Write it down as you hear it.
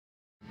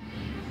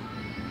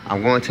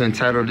I'm going to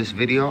entitle this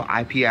video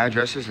IP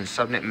addresses and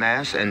subnet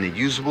masks and the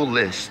usable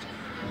list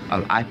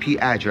of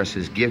IP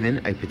addresses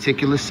given a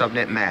particular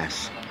subnet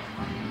mask.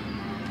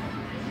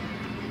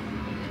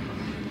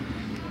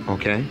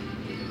 Okay,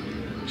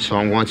 so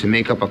I'm going to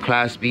make up a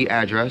Class B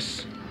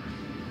address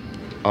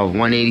of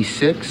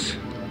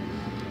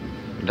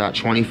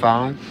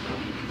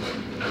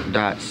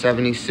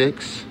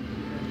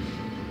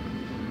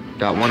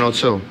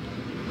 186.25.76.102.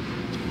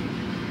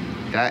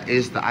 That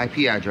is the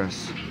IP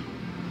address.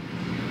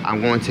 I'm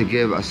going to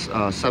give a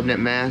subnet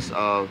mask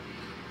of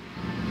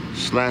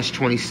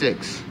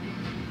 /26.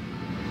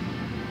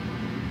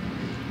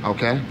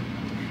 Okay?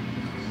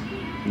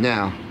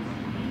 Now,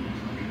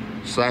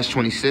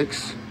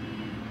 /26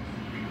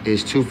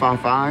 is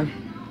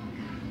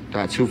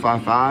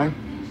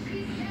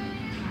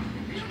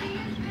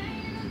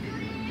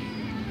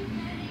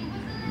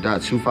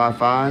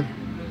 255.255.255.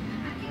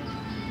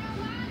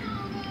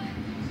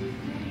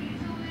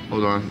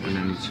 Hold on,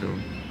 192.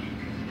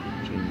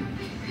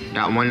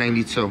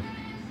 .192.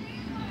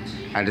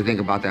 I had to think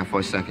about that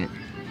for a second.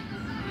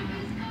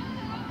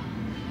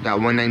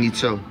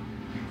 .192.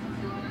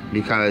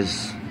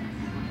 Because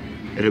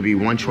it'll be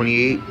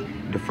 128,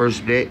 the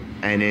first bit,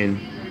 and then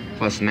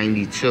plus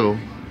 92.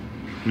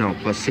 No,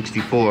 plus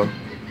 64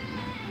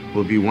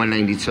 will be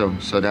 192.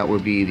 So that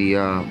would be the,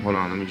 hold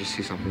on, let me just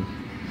see something.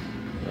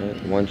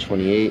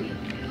 128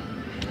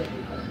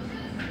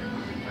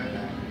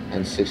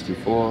 and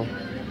 64.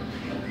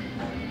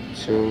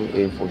 2,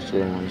 8, 4, 2,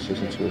 1,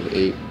 62 is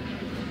 8,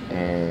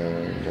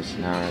 and that's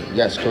 9.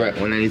 Yes, correct,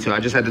 192.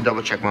 I just had to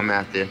double check my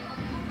math there.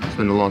 It's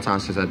been a long time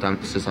since I've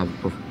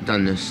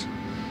done this.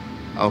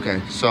 Okay,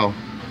 so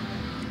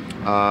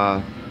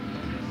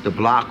the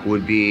block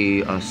would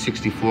be a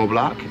 64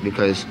 block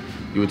because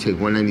you would take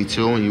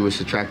 192 and you would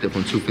subtract it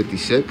from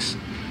 256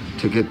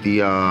 to get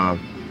the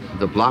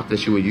block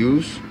that you would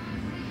use.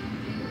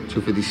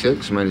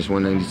 256 minus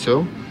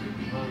 192.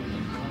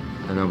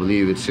 And I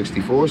believe it's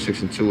 64.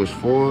 6 and 2 is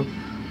 4.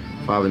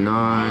 5 and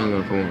 9. I'm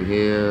gonna come over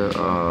here.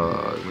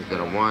 Make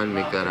that a 1.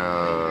 Make that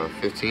a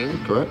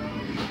 15. Correct?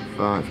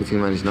 15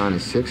 minus 9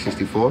 is 6.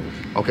 64.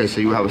 Okay, so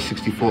you have a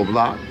 64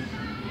 block.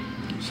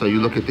 So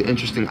you look at the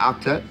interesting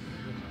octet.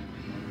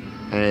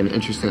 And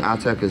interesting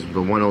octet is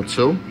the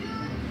 102.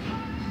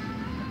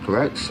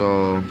 Correct?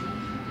 So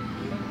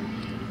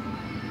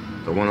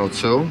the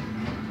 102.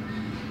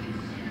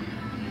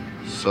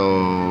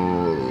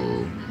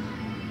 So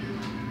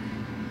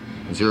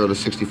 0 to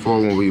 64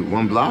 will be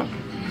one block.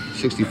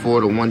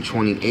 64 to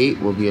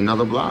 128 will be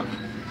another block.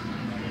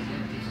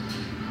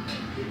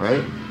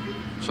 Right?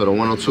 So the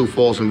 102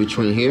 falls in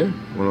between here,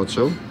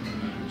 102.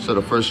 So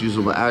the first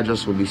usable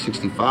address will be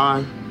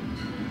 65.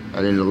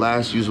 And then the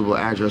last usable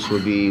address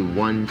will be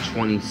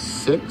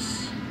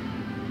 126.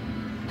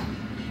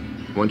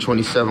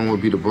 127 will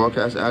be the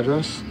broadcast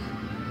address.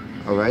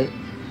 All right?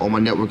 All my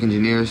network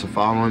engineers are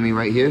following me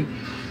right here.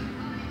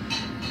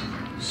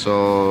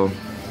 So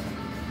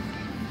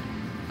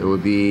it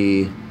would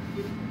be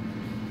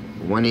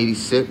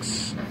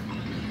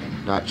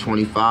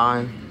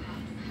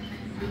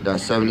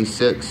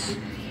 186.25.76,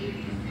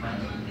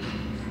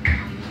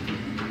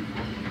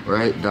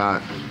 right? I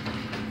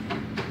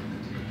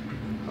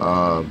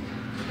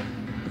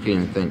can't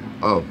even think.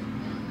 Oh,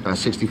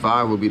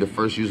 .65 would be the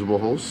first usable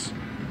host.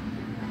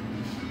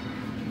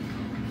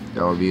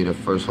 That would be the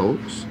first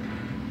host.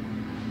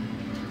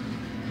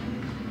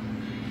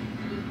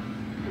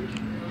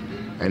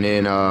 And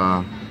then